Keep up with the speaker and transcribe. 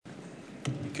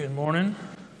Good morning.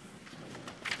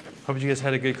 Hope you guys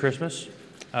had a good Christmas.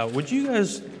 Would you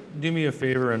guys do me a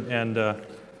favor and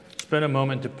spend a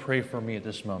moment to pray for me at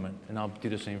this moment, and I'll do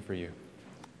the same for you.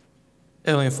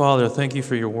 Heavenly Father, thank you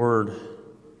for your word.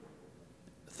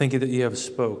 Thank you that you have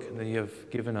spoke, that you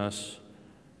have given us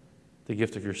the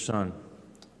gift of your Son.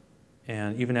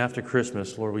 And even after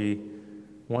Christmas, Lord, we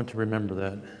want to remember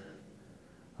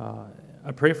that.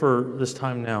 I pray for this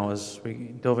time now as we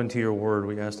delve into your word.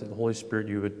 We ask that the Holy Spirit,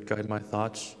 you would guide my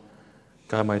thoughts,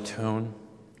 guide my tone.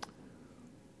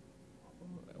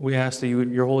 We ask that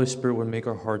your Holy Spirit would make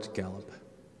our hearts gallop.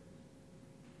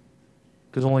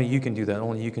 Because only you can do that.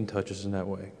 Only you can touch us in that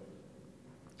way.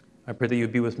 I pray that you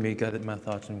would be with me, guide my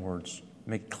thoughts and words.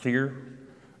 Make clear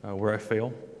where I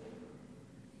fail.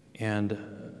 And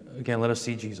again, let us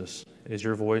see Jesus. It is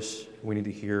your voice we need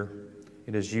to hear.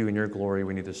 It is you and your glory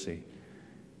we need to see.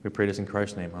 We pray this in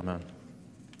Christ's name. Amen.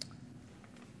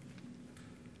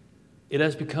 It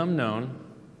has become known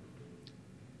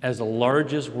as the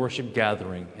largest worship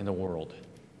gathering in the world.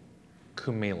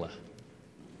 Kumbh.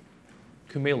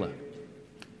 Kumbh.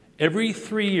 Every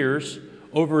 3 years,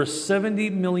 over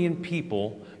 70 million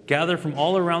people gather from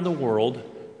all around the world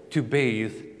to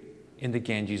bathe in the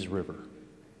Ganges River.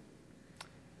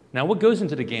 Now, what goes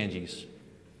into the Ganges?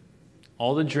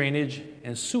 All the drainage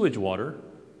and sewage water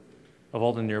of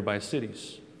all the nearby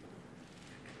cities.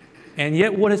 And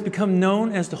yet what has become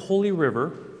known as the Holy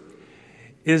River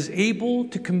is able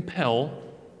to compel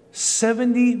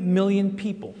 70 million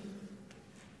people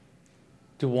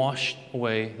to wash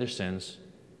away their sins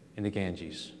in the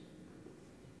Ganges.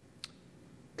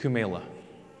 Kumbh.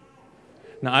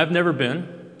 Now, I've never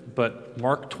been, but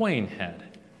Mark Twain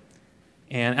had.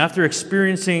 And after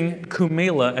experiencing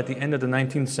Kumbh at the end of the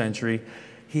 19th century,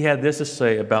 he had this to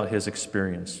say about his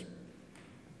experience.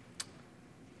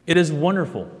 It is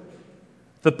wonderful.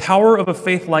 The power of a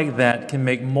faith like that can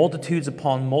make multitudes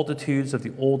upon multitudes of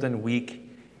the old and weak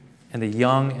and the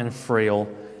young and frail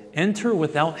enter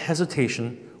without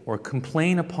hesitation or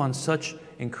complain upon such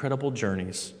incredible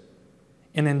journeys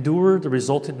and endure the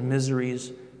resultant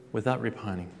miseries without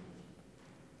repining.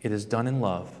 It is done in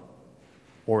love,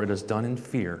 or it is done in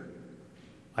fear.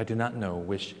 I do not know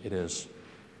which it is.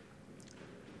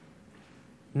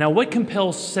 Now, what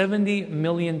compels 70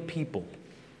 million people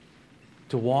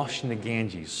to wash in the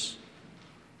Ganges?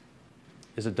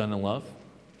 Is it done in love,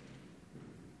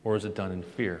 or is it done in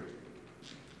fear?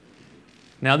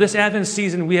 Now, this Advent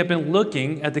season, we have been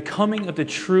looking at the coming of the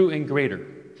true and greater.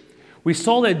 We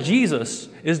saw that Jesus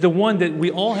is the one that we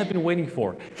all have been waiting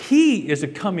for. He is the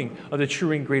coming of the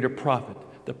true and greater prophet,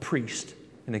 the priest,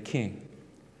 and the king.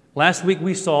 Last week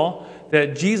we saw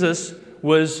that Jesus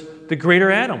was the greater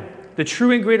Adam, the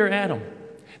true and greater Adam,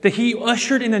 that he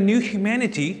ushered in a new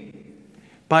humanity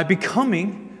by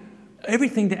becoming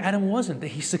everything that Adam wasn't, that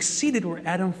he succeeded where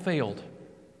Adam failed.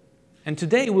 And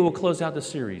today we will close out the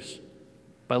series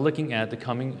by looking at the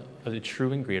coming of the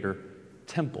true and greater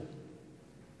temple.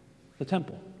 The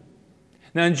temple.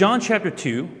 Now in John chapter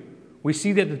 2, we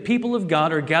see that the people of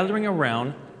God are gathering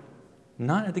around,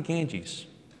 not at the Ganges,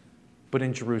 but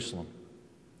in Jerusalem.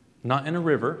 Not in a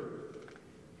river,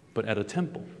 but at a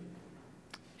temple.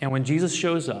 And when Jesus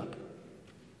shows up,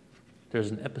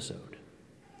 there's an episode.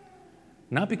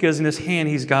 Not because in his hand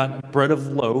he's got bread of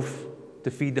loaf to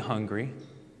feed the hungry,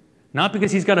 not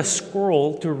because he's got a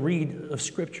scroll to read of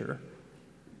Scripture,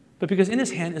 but because in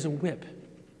his hand is a whip.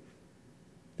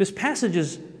 This passage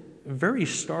is very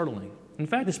startling. In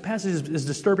fact, this passage is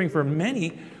disturbing for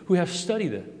many who have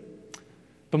studied it.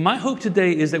 But my hope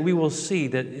today is that we will see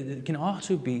that it can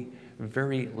also be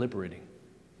very liberating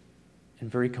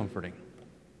and very comforting.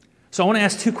 So I want to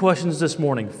ask two questions this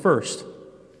morning. First,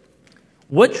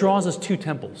 what draws us to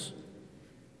temples?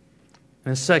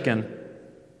 And second,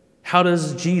 how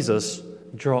does Jesus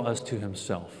draw us to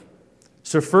himself?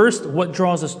 So first, what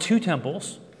draws us to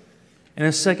temples? And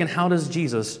then second, how does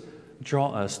Jesus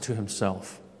draw us to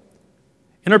himself?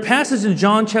 In our passage in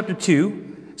John chapter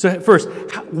 2, so first,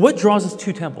 what draws us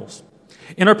to temples?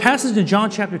 In our passage in John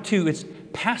chapter 2, it's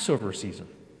Passover season.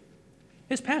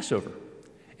 It's Passover.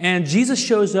 And Jesus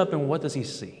shows up, and what does he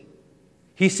see?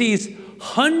 He sees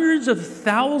hundreds of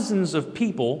thousands of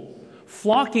people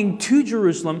flocking to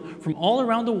Jerusalem from all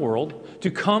around the world to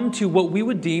come to what we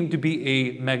would deem to be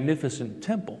a magnificent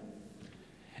temple.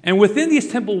 And within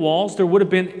these temple walls, there would have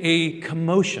been a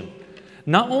commotion,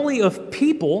 not only of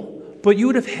people, but you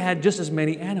would have had just as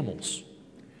many animals.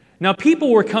 Now,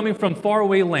 people were coming from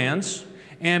faraway lands,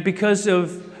 and because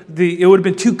of it would have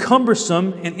been too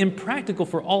cumbersome and impractical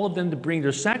for all of them to bring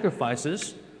their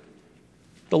sacrifices,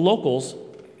 the locals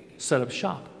set up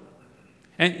shop.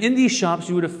 And in these shops,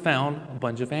 you would have found a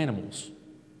bunch of animals.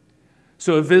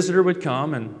 So a visitor would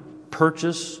come and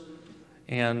purchase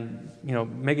and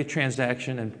make a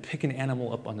transaction and pick an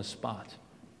animal up on the spot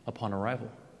upon arrival.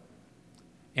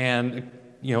 And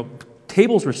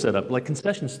tables were set up like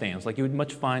concession stands, like you would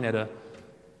much find at a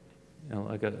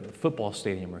football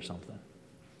stadium or something.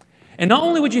 And not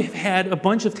only would you have had a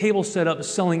bunch of tables set up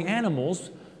selling animals,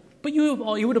 but you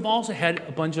would have also had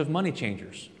a bunch of money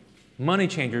changers. Money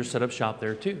changers set up shop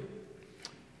there too,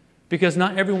 because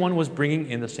not everyone was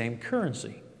bringing in the same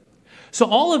currency. So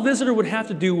all a visitor would have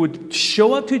to do would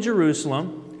show up to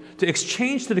Jerusalem to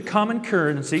exchange to the common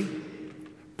currency,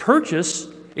 purchase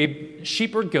a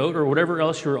sheep or goat or whatever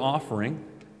else you were offering,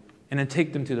 and then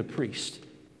take them to the priest.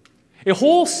 A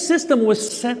whole system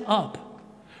was set up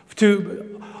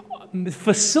to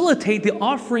facilitate the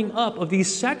offering up of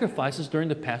these sacrifices during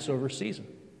the Passover season.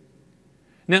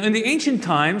 Now, in the ancient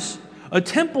times, a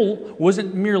temple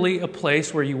wasn't merely a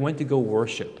place where you went to go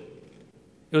worship.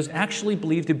 It was actually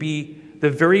believed to be the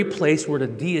very place where the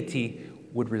deity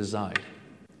would reside.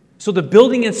 So the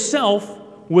building itself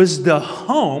was the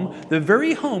home, the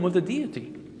very home of the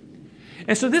deity.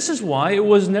 And so this is why it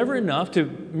was never enough to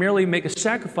merely make a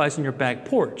sacrifice on your back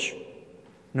porch.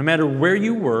 No matter where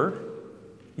you were,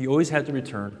 you always had to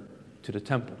return to the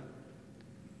temple.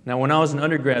 Now, when I was an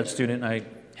undergrad student, I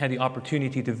had the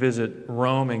opportunity to visit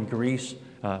Rome and Greece,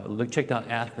 checked out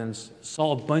Athens,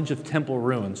 saw a bunch of temple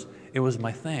ruins. It was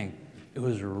my thing. It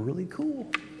was really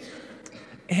cool.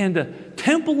 And the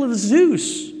Temple of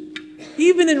Zeus,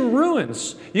 even in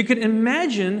ruins, you could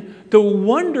imagine the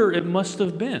wonder it must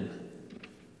have been.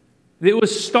 It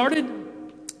was started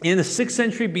in the 6th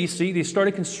century BC. They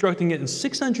started constructing it in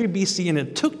 600 BC, and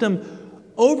it took them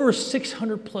over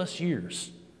 600 plus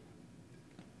years.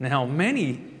 Now,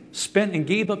 many spent and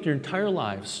gave up their entire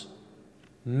lives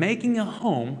making a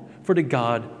home for the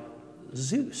god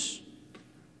Zeus,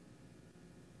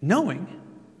 knowing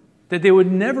that they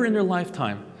would never in their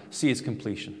lifetime see its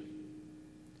completion.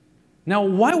 Now,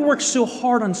 why work so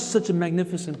hard on such a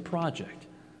magnificent project?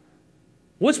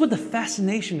 What's with the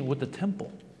fascination with the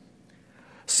temple?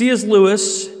 C.S.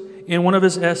 Lewis, in one of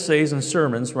his essays and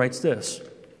sermons, writes this.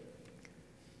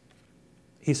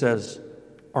 He says,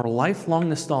 "Our lifelong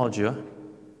nostalgia,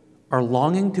 our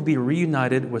longing to be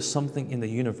reunited with something in the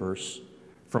universe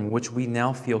from which we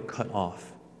now feel cut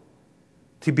off,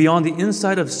 to be on the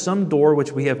inside of some door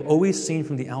which we have always seen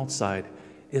from the outside,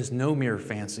 is no mere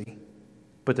fancy,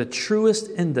 but the truest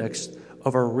index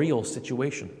of our real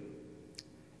situation.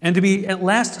 And to be at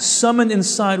last summoned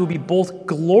inside will be both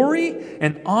glory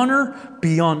and honor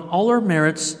beyond all our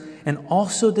merits, and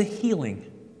also the healing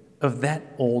of that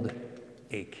old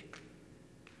ache."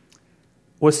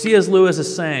 What C.S. Lewis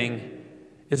is saying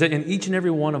is that in each and every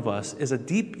one of us is a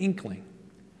deep inkling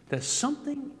that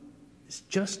something is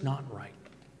just not right.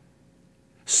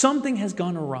 Something has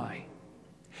gone awry.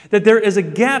 That there is a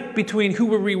gap between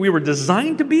who we were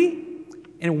designed to be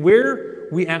and where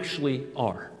we actually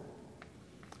are.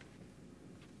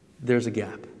 There's a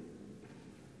gap.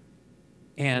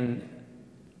 And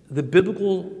the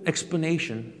biblical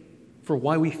explanation for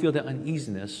why we feel that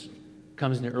uneasiness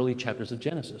comes in the early chapters of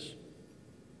Genesis.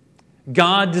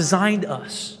 God designed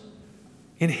us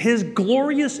in His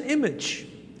glorious image.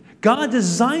 God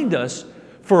designed us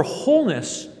for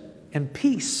wholeness and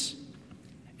peace.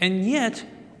 And yet,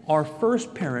 our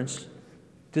first parents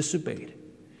disobeyed.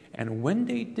 And when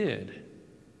they did,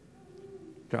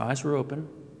 their eyes were open.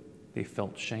 They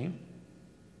felt shame.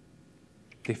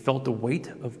 They felt the weight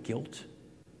of guilt.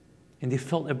 And they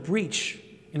felt a breach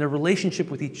in their relationship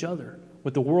with each other,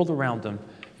 with the world around them,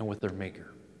 and with their Maker.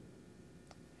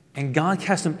 And God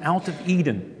cast them out of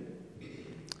Eden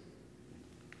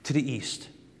to the east.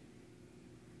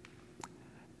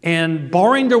 And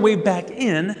barring their way back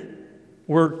in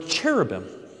were cherubim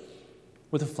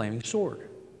with a flaming sword.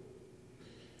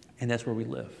 And that's where we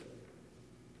live.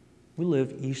 We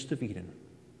live east of Eden.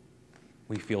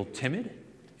 We feel timid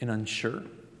and unsure.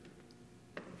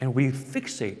 And we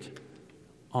fixate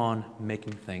on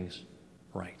making things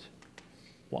right.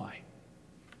 Why?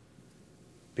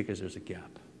 Because there's a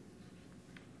gap.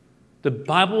 The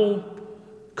Bible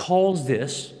calls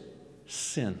this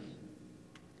sin.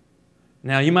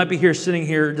 Now, you might be sitting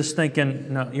here just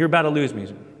thinking, no, you're about to lose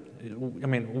me. I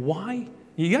mean, why?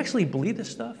 You actually believe this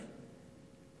stuff?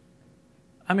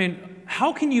 I mean,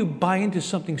 how can you buy into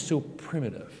something so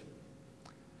primitive?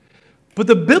 But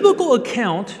the biblical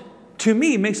account, to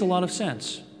me, makes a lot of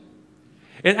sense.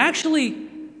 It actually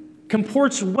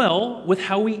comports well with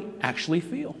how we actually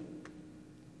feel.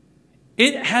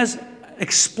 It has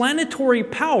explanatory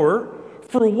power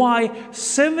for why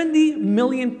 70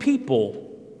 million people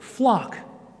flock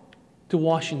to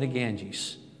washing the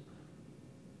Ganges.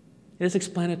 It has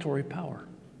explanatory power.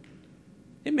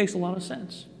 It makes a lot of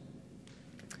sense.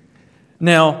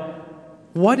 Now,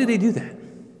 why do they do that?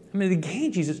 I mean, the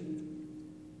Ganges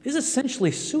is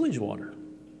essentially sewage water.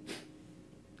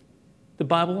 The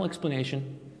Bible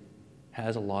explanation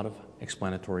has a lot of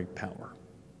explanatory power.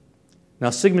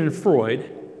 Now, Sigmund Freud,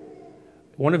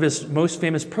 one of his most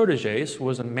famous proteges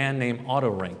was a man named Otto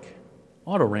Rank.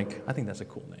 Otto Rank, I think that's a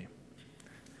cool name.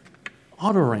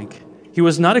 Otto Rank. He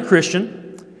was not a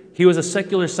Christian. He was a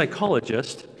secular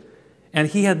psychologist. And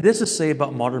he had this to say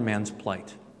about modern man's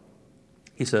plight.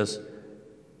 He says,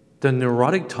 the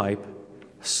neurotic type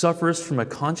suffers from a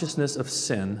consciousness of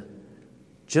sin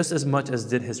just as much as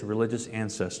did his religious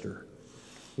ancestor,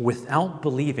 without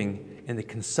believing in the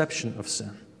conception of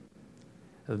sin.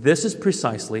 This is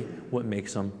precisely what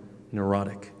makes him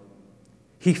neurotic.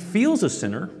 He feels a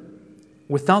sinner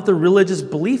without the religious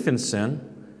belief in sin,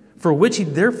 for which he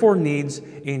therefore needs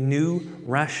a new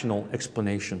rational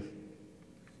explanation.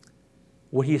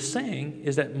 What he is saying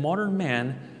is that modern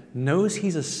man knows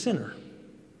he's a sinner,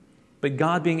 but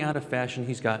God being out of fashion,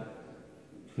 he's got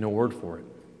no word for it.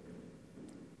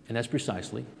 And that's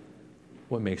precisely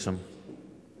what makes him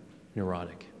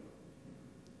neurotic.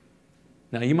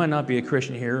 Now, you might not be a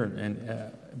Christian here,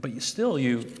 but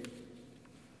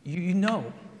you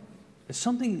know that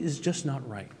something is just not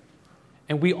right.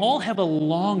 And we all have a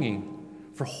longing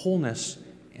for wholeness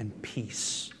and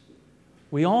peace.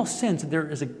 We all sense that there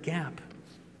is a gap.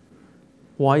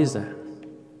 Why is that?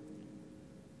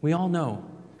 We all know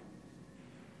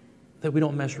that we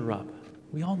don't measure up.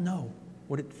 We all know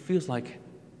what it feels like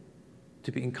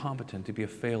to be incompetent, to be a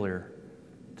failure,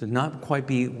 to not quite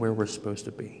be where we're supposed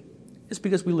to be. It's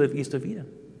because we live east of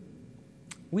Eden.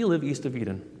 We live east of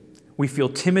Eden. We feel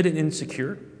timid and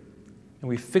insecure, and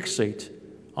we fixate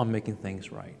on making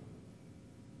things right.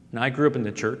 Now, I grew up in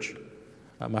the church.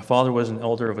 My father was an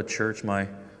elder of a church. My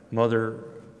mother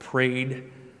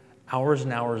prayed hours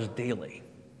and hours daily.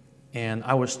 And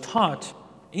I was taught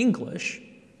English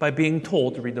by being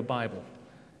told to read the Bible.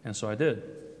 And so I did.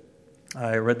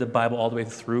 I read the Bible all the way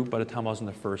through by the time I was in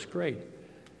the first grade.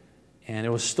 And it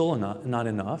was still not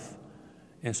enough.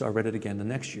 And so I read it again the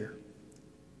next year.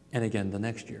 And again the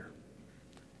next year.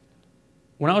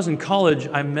 When I was in college,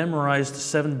 I memorized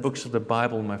 7 books of the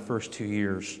Bible in my first 2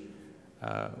 years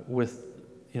with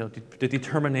the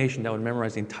determination that I would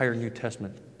memorize the entire New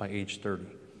Testament by age 30.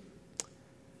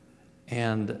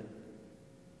 And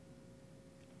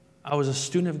I was a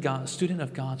student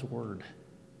of God's Word.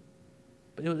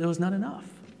 But it was not enough.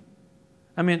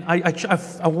 I mean,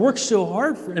 I worked so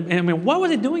hard for it. I mean, why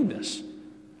was I doing this?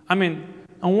 I mean,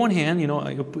 on one hand,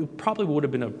 it probably would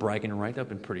have been a bragging right. That would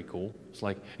have been pretty cool. It's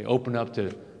like, it opened up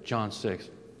to John 6.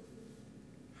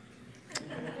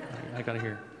 I got to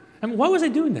hear. I mean, why was I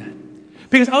doing that?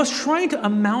 Because I was trying to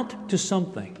amount to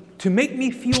something, to make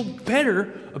me feel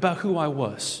better about who I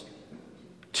was,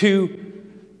 to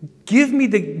give me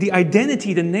the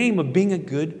identity, the name of being a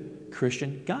good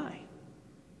Christian guy.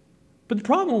 But the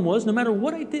problem was, no matter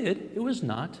what I did, it was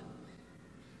not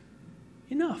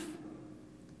enough.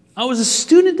 I was a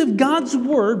student of God's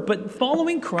Word, but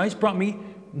following Christ brought me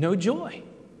no joy.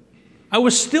 I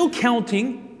was still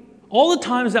counting all the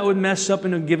times that I would mess up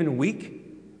in a given week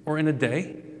or in a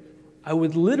day. I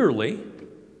would literally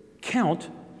count,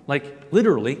 write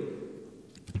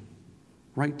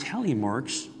tally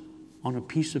marks on a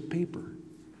piece of paper.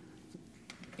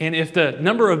 And if the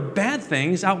number of bad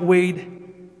things outweighed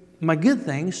my good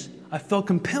things, I felt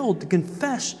compelled to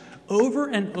confess over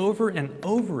and over and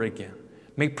over again,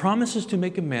 make promises to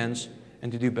make amends,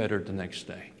 and to do better the next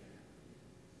day.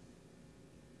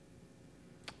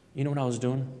 You know what I was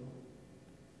doing?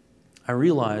 I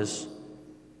realized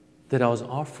that I was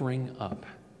offering up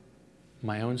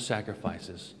my own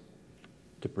sacrifices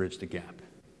to bridge the gap.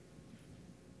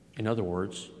 In other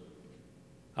words,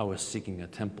 I was seeking a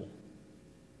temple.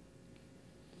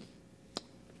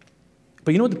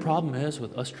 But you know what the problem is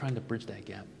with us trying to bridge that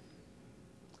gap?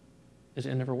 Is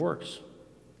it never works.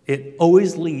 It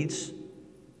always leads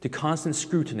to constant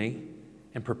scrutiny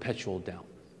and perpetual doubt.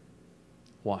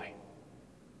 Why?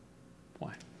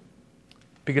 Why?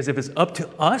 Because if it's up to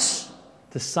us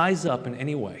to size up in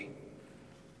any way,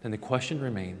 then the question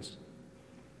remains,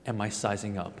 am I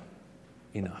sizing up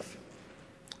enough?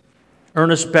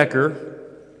 Ernest Becker,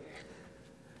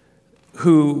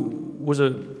 who was a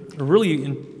really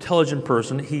intelligent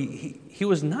person, he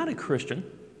was not a Christian,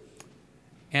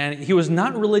 and he was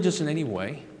not religious in any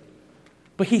way,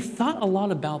 but he thought a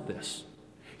lot about this.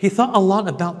 He thought a lot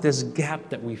about this gap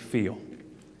that we feel.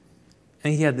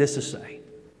 And he had this to say.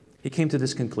 He came to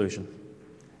this conclusion.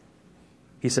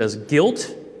 He says,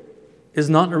 guilt is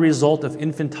not a result of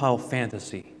infantile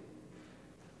fantasy,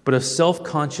 but of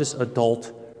self-conscious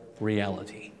adult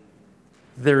reality.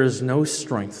 There is no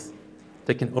strength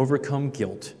that can overcome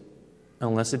guilt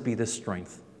unless it be the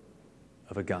strength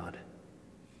of a God.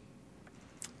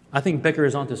 I think Becker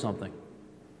is onto something.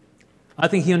 I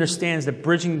think he understands that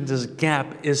bridging this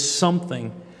gap is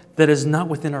something that is not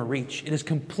within our reach. It is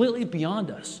completely beyond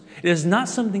us. It is not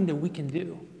something that we can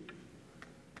do.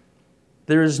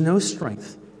 There is no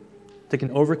strength that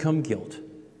can overcome guilt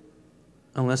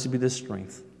unless it be the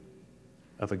strength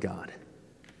of a God.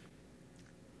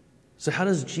 So how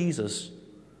does Jesus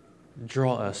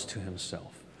draw us to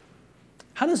himself?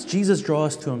 How does Jesus draw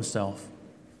us to himself?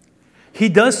 He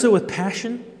does so with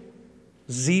passion,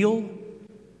 zeal,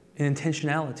 and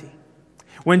intentionality.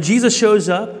 When Jesus shows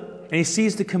up and he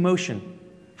sees the commotion,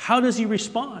 how does he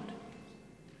respond?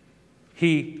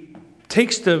 He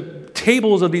takes the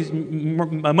tables of these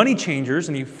money changers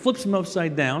and he flips them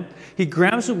upside down. He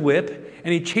grabs a whip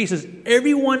and he chases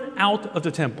everyone out of the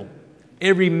temple.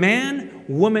 Every man,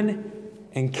 woman,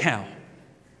 and cow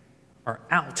are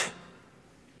out.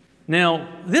 Now,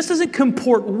 this doesn't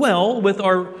comport well with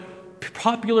our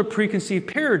popular preconceived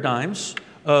paradigms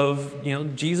of,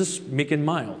 Jesus meek and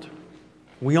mild.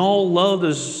 We all love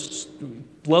those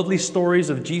lovely stories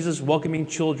of Jesus welcoming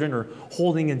children or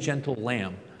holding a gentle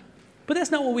lamb. But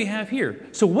that's not what we have here.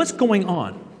 So what's going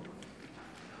on?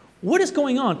 What is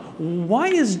going on? Why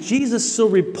is Jesus so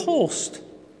repulsed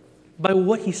by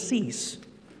what he sees?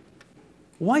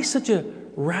 Why such a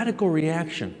radical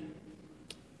reaction?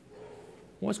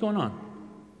 What's going on?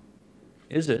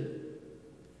 Is it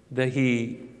that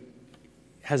he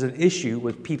has an issue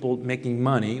with people making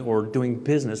money or doing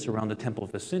business around the temple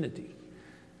vicinity,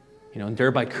 and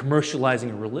thereby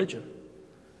commercializing religion?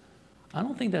 I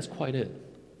don't think that's quite it.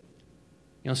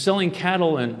 Selling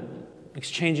cattle and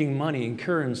exchanging money and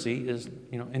currency is,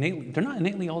 they're not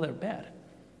innately all that bad.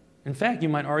 In fact, you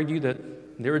might argue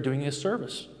that they were doing a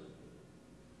service.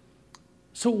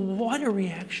 So what a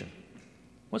reaction.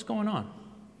 What's going on?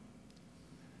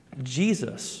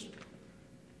 Jesus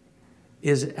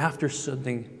is after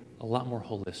something a lot more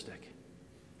holistic.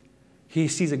 He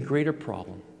sees a greater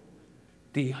problem.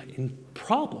 The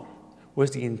problem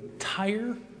was the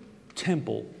entire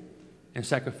temple and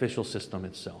sacrificial system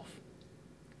itself.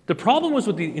 The problem was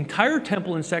with the entire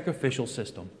temple and sacrificial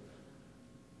system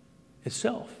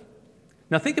itself.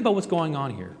 Now think about what's going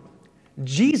on here.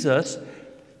 Jesus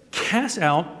casts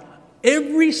out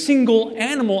every single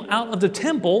animal out of the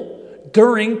temple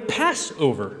during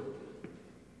Passover.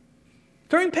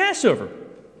 During Passover.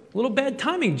 A little bad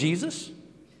timing, Jesus.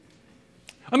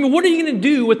 What are you going to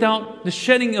do without the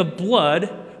shedding of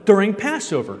blood during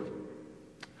Passover?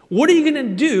 What are you going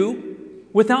to do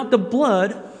without the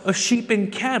blood of sheep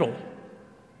and cattle?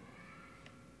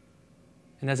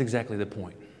 And that's exactly the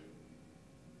point.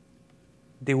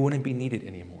 They wouldn't be needed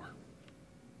anymore.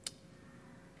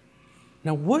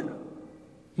 Now, what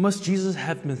must Jesus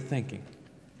have been thinking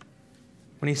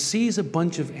when he sees a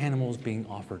bunch of animals being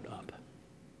offered up?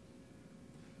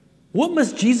 What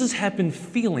must Jesus have been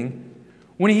feeling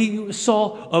when he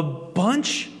saw a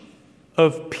bunch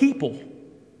of people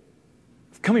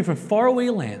coming from faraway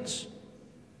lands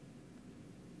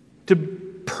to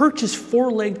purchase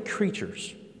four-legged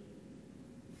creatures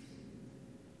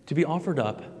to be offered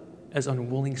up as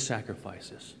unwilling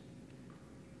sacrifices?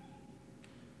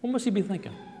 What must he be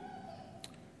thinking?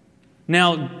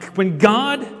 Now, when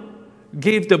God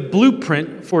gave the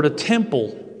blueprint for the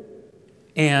temple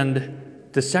and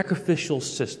the sacrificial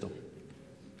system,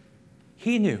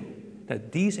 he knew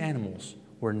that these animals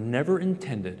were never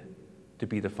intended to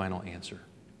be the final answer.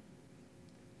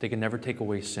 They can never take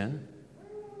away sin.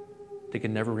 They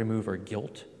can never remove our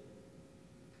guilt.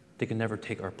 They can never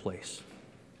take our place.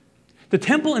 The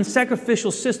temple and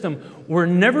sacrificial system were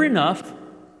never enough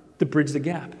to bridge the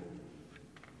gap.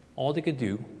 All they could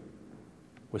do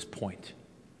was point.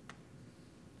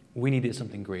 We needed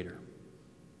something greater.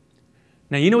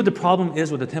 Now, you know what the problem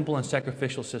is with the temple and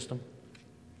sacrificial system?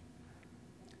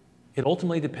 It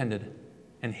ultimately depended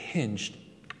and hinged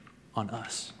on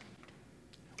us.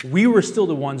 We were still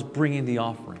the ones bringing the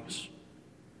offerings.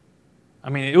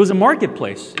 It was a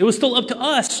marketplace. It was still up to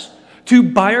us to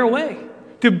buy our way,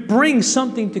 to bring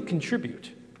something to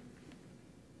contribute.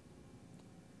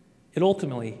 It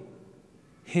ultimately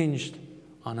hinged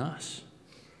on us.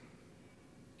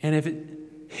 And if it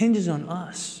hinges on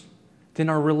us, then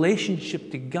our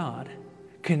relationship to God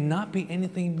cannot be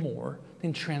anything more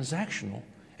than transactional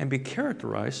and be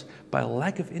characterized by a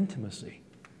lack of intimacy.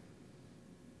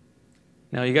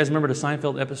 Now, you guys remember the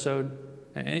Seinfeld episode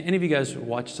Any of you guys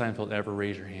watch Seinfeld ever?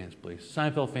 Raise your hands, please.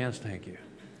 Seinfeld fans, thank you.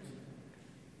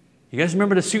 You guys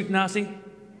remember the soup Nazi?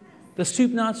 The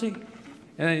soup Nazi?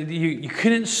 And you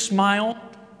couldn't smile.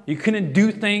 You couldn't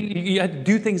do things. You had to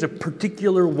do things a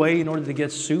particular way in order to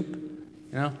get soup.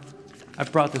 You know? I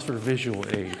brought this for visual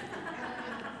aid.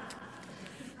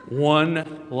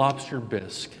 One lobster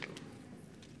bisque.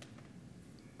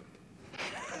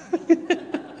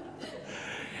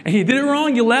 And you did it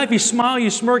wrong, you laugh, you smile, you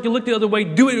smirk, you look the other way,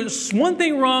 do it one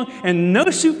thing wrong, and no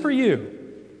soup for you.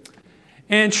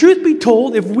 And truth be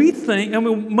told, if we think,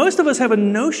 most of us have a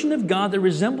notion of God that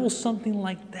resembles something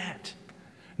like that.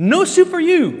 No soup for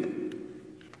you.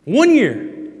 1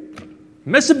 year.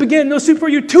 Mess up again, no soup for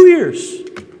you. 2 years.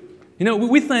 You know,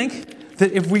 we think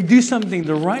that if we do something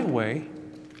the right way,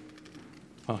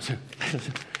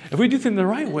 if we do things the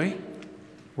right way,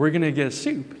 we're going to get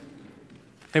soup.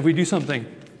 If we do something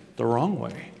the wrong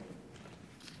way,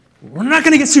 we're not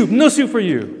going to get soup. No soup for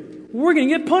you. We're going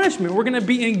to get punishment. We're going to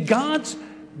be in God's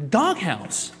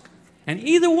doghouse. And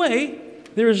either way,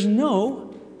 there is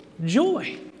no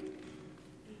joy.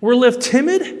 We're left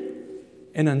timid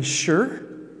and unsure.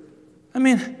 I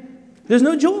mean, there's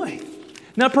no joy.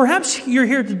 Now, perhaps you're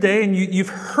here today and you've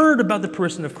heard about the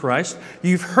person of Christ.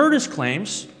 You've heard his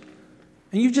claims.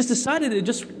 And you've just decided it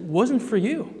just wasn't for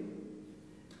you.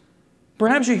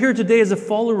 Perhaps you're here today as a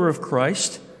follower of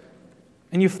Christ,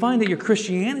 and you find that your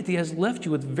Christianity has left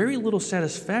you with very little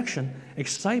satisfaction,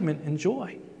 excitement, and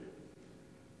joy.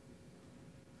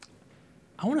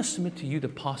 I want to submit to you the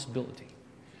possibility,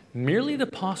 merely the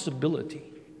possibility,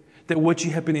 that what you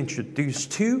have been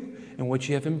introduced to and what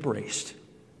you have embraced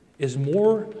is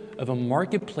more of a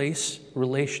marketplace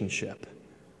relationship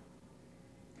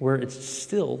where it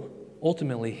still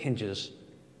ultimately hinges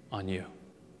on you.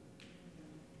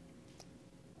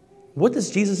 What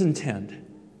does Jesus intend?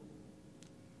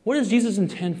 What does Jesus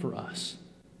intend for us?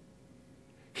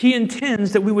 He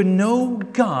intends that we would know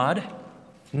God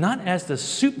not as the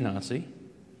soup Nazi,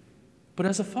 but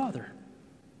as a Father.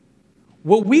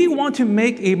 What we want to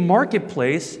make a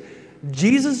marketplace,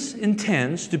 Jesus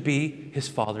intends to be his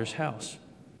Father's house.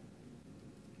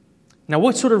 Now,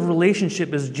 what sort of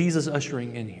relationship is Jesus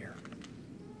ushering in here?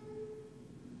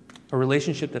 A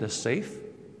relationship that is safe,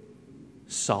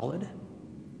 solid,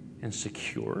 and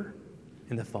secure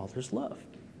in the Father's love.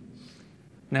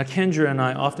 Now, Kendra and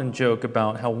I often joke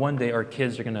about how one day our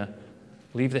kids are going to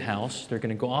leave the house, they're going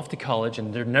to go off to college,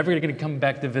 and they're never going to come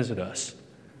back to visit us.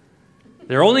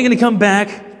 They're only going to come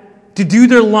back to do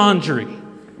their laundry,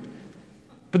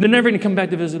 but they're never going to come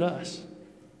back to visit us.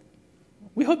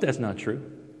 We hope that's not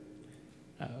true.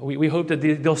 We hope that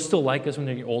they'll still like us when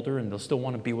they get older, and they'll still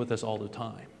want to be with us all the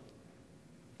time.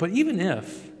 But even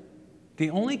if they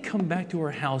only come back to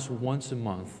our house once a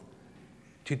month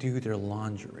to do their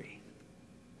laundry,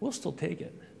 we'll still take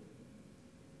it.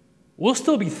 We'll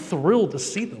still be thrilled to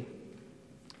see them.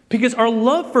 Because our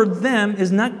love for them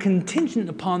is not contingent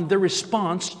upon their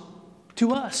response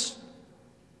to us.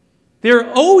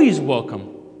 They're always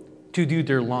welcome to do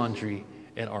their laundry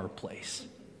at our place.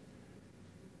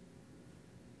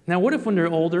 Now, what if when they're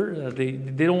older, they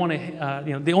don't want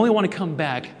to, they only want to come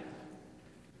back,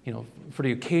 for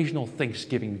the occasional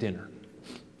Thanksgiving dinner?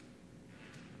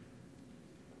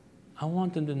 I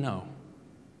want them to know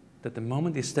that the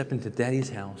moment they step into Daddy's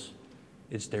house,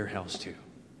 it's their house too.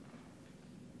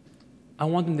 I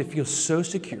want them to feel so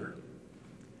secure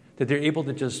that they're able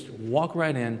to just walk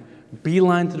right in,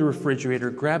 beeline to the refrigerator,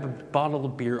 grab a bottle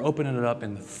of beer, open it up,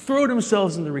 and throw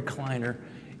themselves in the recliner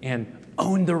and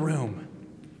own the room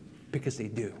because they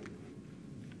do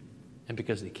and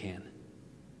because they can.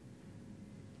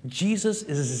 Jesus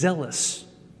is zealous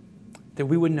that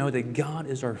we would know that God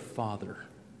is our Father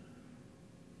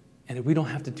and that we don't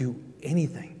have to do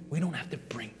anything. We don't have to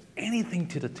bring anything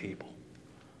to the table.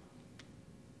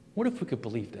 What if we could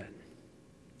believe that?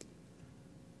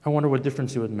 I wonder what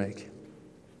difference it would make.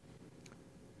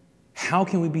 How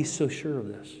can we be so sure of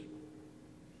this?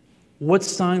 What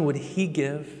sign would he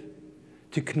give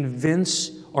to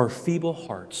convince our feeble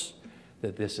hearts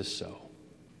that this is so?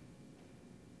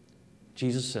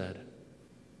 Jesus said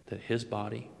that his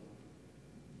body,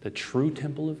 the true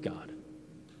temple of God,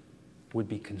 would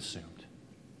be consumed.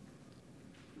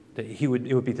 That it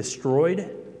would be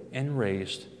destroyed and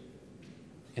raised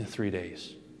in 3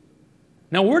 days.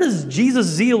 Now, where does Jesus'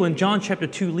 zeal in John chapter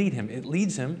 2 lead him? It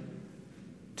leads him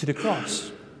to the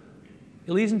cross.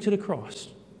 It leads him to the cross.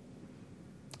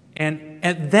 And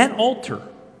at that altar,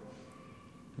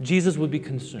 Jesus would be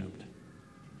consumed.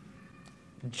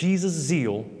 Jesus'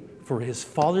 zeal for his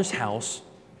Father's house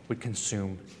would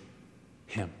consume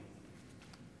him.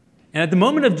 And at the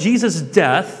moment of Jesus'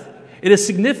 death, it is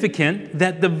significant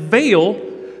that the veil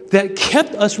that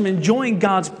kept us from enjoying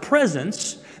God's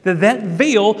presence, that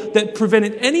veil that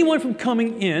prevented anyone from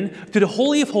coming in to the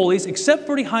Holy of Holies except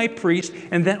for the high priest,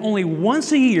 and that only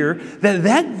once a year,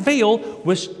 that veil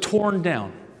was torn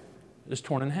down. It was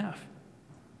torn in half.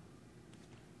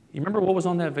 You remember what was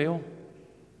on that veil?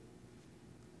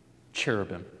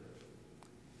 Cherubim.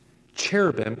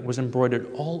 Cherubim was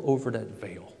embroidered all over that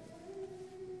veil.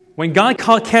 When God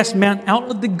cast man out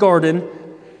of the garden,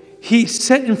 He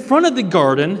set in front of the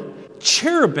garden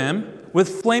cherubim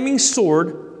with flaming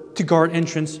sword to guard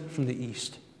entrance from the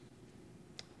east.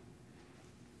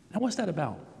 Now, what's that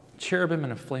about? Cherubim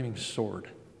and a flaming sword.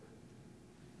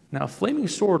 Now, a flaming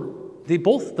sword,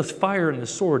 the fire and the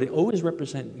sword, they always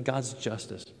represent God's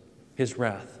justice, His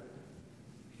wrath,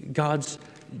 God's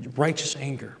righteous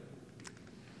anger.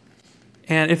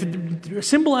 And if it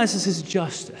symbolizes His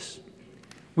justice,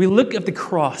 we look at the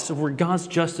cross of where God's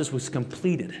justice was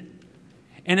completed.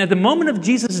 And at the moment of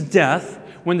Jesus' death,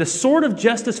 when the sword of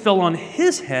justice fell on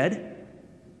His head,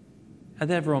 at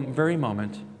that very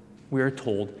moment, we are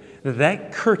told that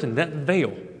that curtain, that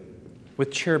veil,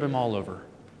 with cherubim all over,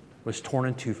 was torn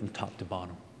in two from top to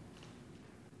bottom.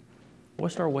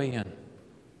 What's our way in?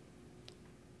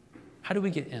 How do we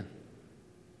get in?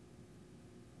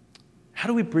 How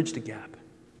do we bridge the gap?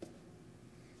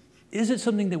 Is it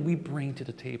something that we bring to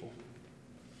the table?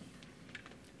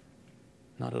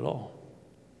 Not at all.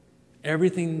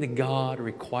 Everything that God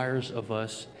requires of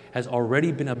us has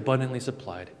already been abundantly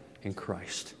supplied in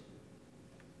Christ.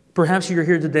 Perhaps you're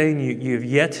here today and you have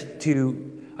yet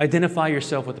to identify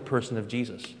yourself with the person of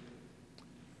Jesus.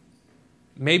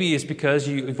 Maybe it's because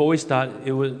you've always thought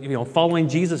it was, following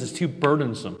Jesus is too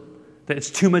burdensome, that it's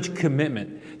too much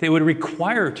commitment, that it would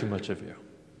require too much of you.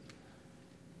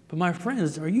 But my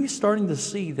friends, are you starting to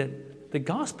see that the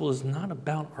gospel is not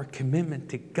about our commitment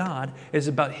to God, it's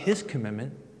about His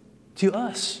commitment to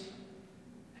us?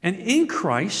 And in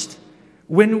Christ,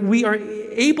 when we are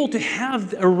able to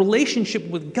have a relationship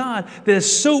with God that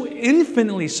is so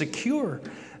infinitely secure,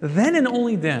 then and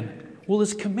only then will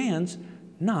His commands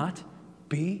not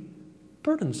be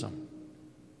burdensome.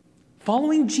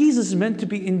 Following Jesus is meant to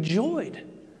be enjoyed.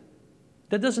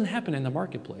 That doesn't happen in the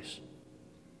marketplace.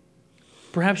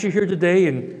 Perhaps you're here today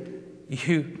and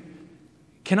you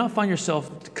cannot find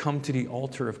yourself to come to the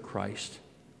altar of Christ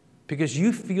because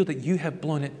you feel that you have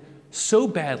blown it so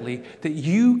badly that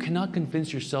you cannot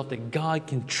convince yourself that God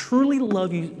can truly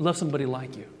love somebody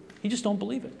like you. You just don't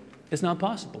believe it. It's not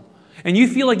possible. And you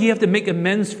feel like you have to make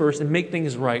amends first and make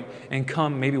things right and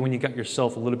come maybe when you got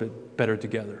yourself a little bit better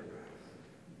together.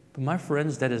 But my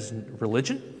friends, that is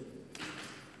religion.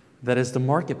 That is the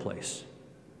marketplace.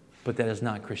 But that is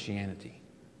not Christianity.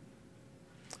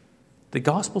 The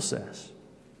gospel says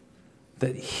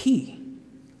that He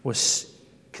was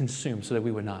consumed so that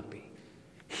we would not be.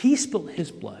 He spilled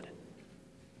His blood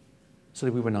so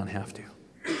that we would not have to.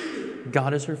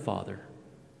 God is our Father,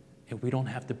 and we don't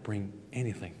have to bring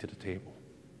anything to the table.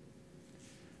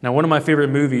 Now, one of my favorite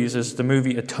movies is the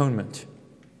movie Atonement.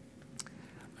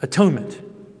 Atonement.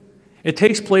 It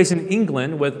takes place in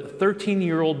England with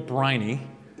 13-year-old Bryony,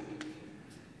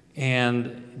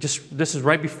 and this is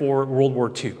right before World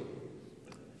War II.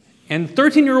 And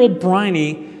 13-year-old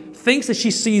Bryony thinks that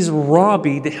she sees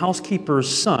Robbie, the housekeeper's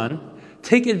son,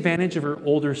 take advantage of her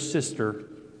older sister,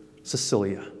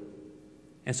 Cecilia.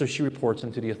 And so she reports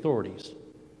him to the authorities.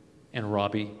 And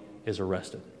Robbie is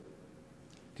arrested.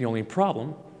 The only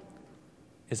problem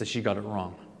is that she got it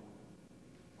wrong.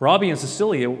 Robbie and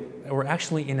Cecilia were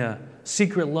actually in a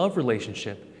secret love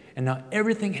relationship, and now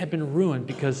everything had been ruined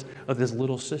because of this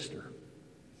little sister.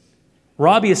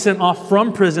 Robbie is sent off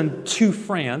from prison to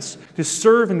France to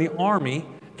serve in the army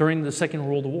during the Second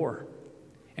World War.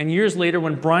 And years later,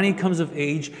 when Bryony comes of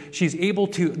age, she's able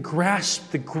to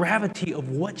grasp the gravity of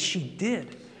what she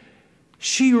did.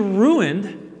 She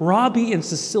ruined Robbie and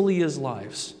Cecilia's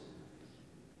lives.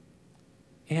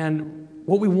 And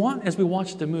what we want as we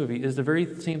watch the movie is the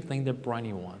very same thing that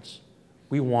Bryony wants.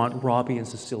 We want Robbie and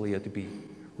Cecilia to be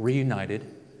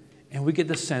reunited, and we get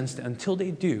the sense that until they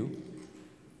do,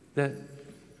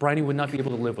 that Bryony would not be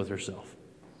able to live with herself.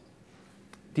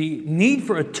 The need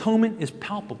for atonement is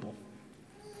palpable.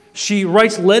 She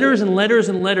writes letters and letters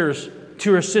and letters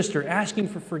to her sister asking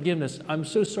for forgiveness. I'm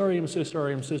so sorry, I'm so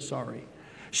sorry, I'm so sorry.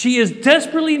 She is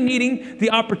desperately needing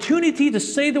the opportunity to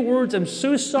say the words, I'm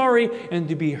so sorry, and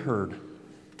to be heard.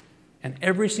 And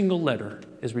every single letter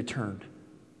is returned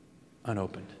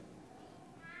unopened.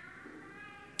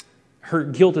 Her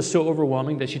guilt is so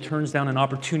overwhelming that she turns down an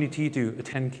opportunity to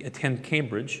attend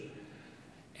Cambridge.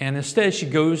 And instead, she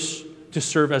goes to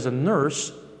serve as a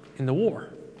nurse in the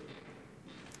war.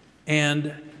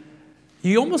 And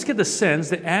you almost get the sense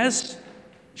that as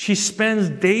she spends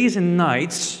days and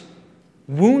nights,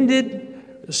 wounded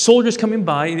soldiers coming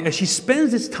by, as she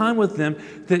spends this time with them,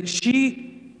 that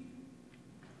she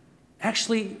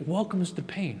actually welcomes the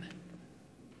pain,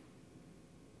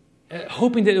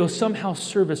 hoping that it will somehow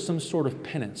serve as some sort of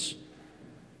penance.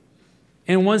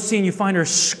 In one scene, you find her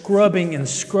scrubbing and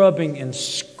scrubbing and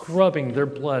scrubbing their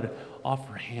blood off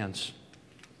her hands.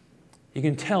 You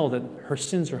can tell that her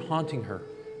sins are haunting her,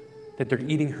 that they're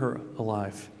eating her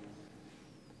alive.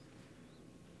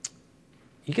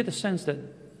 You get the sense that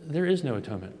there is no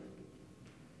atonement.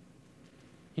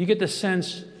 You get the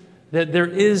sense that there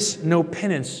is no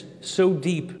penance so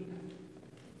deep,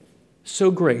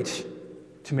 so great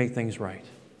to make things right.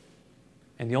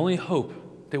 And the only hope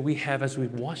that we have as we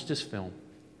watch this film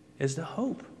is the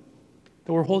hope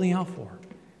that we're holding out for,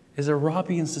 is that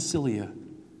Robbie and Cecilia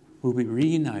will be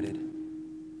reunited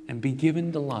and be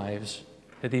given the lives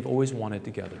that they've always wanted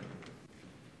together.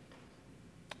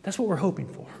 That's what we're hoping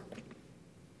for.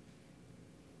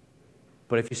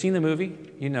 But if you've seen the movie,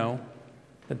 you know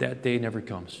that that day never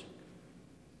comes.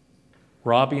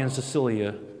 Robbie and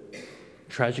Cecilia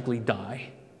tragically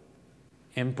die,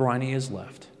 and Bryony is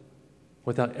left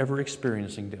without ever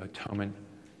experiencing the atonement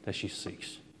that she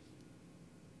seeks.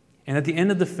 And at the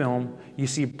end of the film, you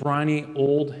see Bryony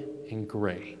old and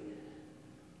gray.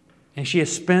 And she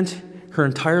has spent her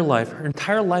entire life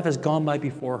has gone by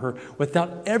before her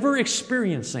without ever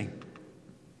experiencing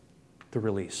the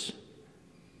release.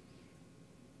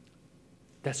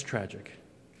 That's tragic.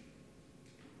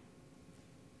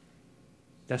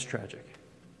 That's tragic.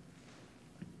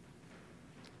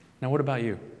 Now, what about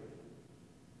you?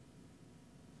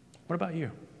 What about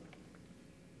you?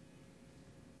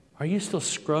 Are you still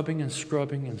scrubbing and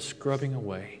scrubbing and scrubbing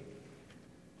away,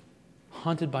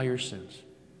 haunted by your sins?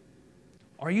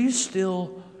 Are you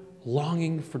still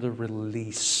longing for the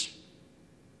release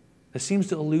that seems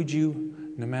to elude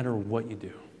you no matter what you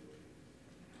do?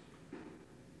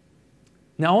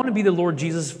 Now, I want to be the Lord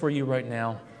Jesus for you right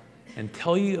now and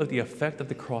tell you of the effect of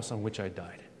the cross on which I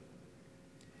died.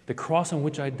 The cross on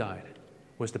which I died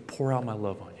was to pour out my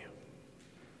love on you.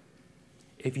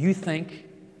 If you think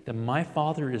that my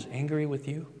Father is angry with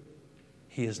you,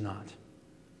 He is not.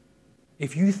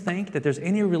 If you think that there's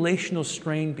any relational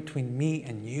strain between me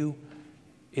and you,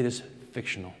 it is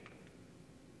fictional.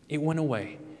 It went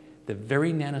away the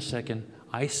very nanosecond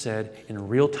I said in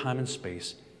real time and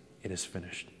space, it is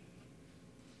finished.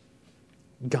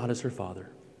 God is her Father.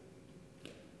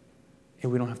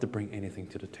 And we don't have to bring anything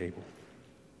to the table.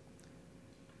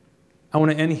 I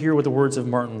want to end here with the words of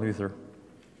Martin Luther.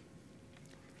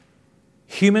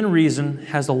 Human reason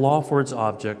has the law for its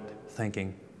object,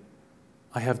 thinking,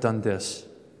 I have done this.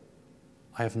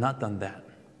 I have not done that.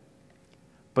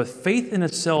 But faith in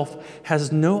itself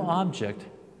has no object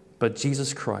but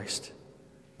Jesus Christ,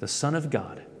 the Son of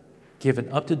God, given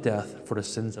up to death for the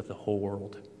sins of the whole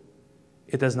world.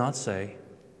 It does not say,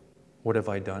 what have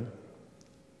I done?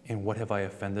 And what have I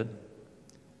offended?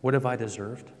 What have I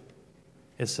deserved?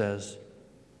 It says,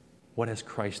 what has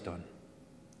Christ done?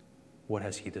 What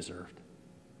has He deserved?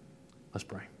 Let's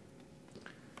pray.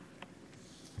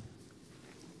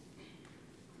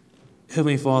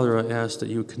 Heavenly Father, I ask that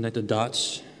you would connect the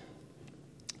dots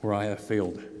where I have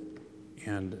failed.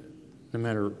 And no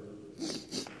matter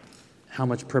how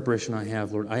much preparation I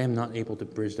have, Lord, I am not able to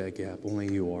bridge that gap.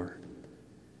 Only you are.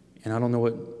 And I don't know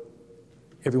what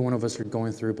every one of us are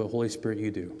going through, but Holy Spirit,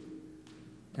 you do.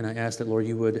 And I ask that, Lord,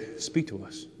 you would speak to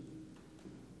us,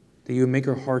 that you would make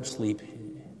our hearts leap.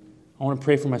 I want to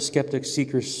pray for my skeptic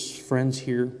seekers, friends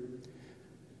here,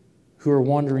 who are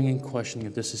wondering and questioning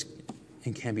if this is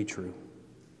and can be true.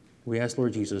 We ask,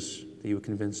 Lord Jesus, that you would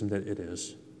convince them that it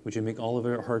is. Would you make all of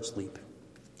our hearts leap?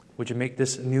 Would you make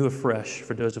this new afresh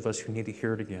for those of us who need to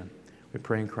hear it again? We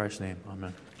pray in Christ's name.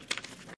 Amen.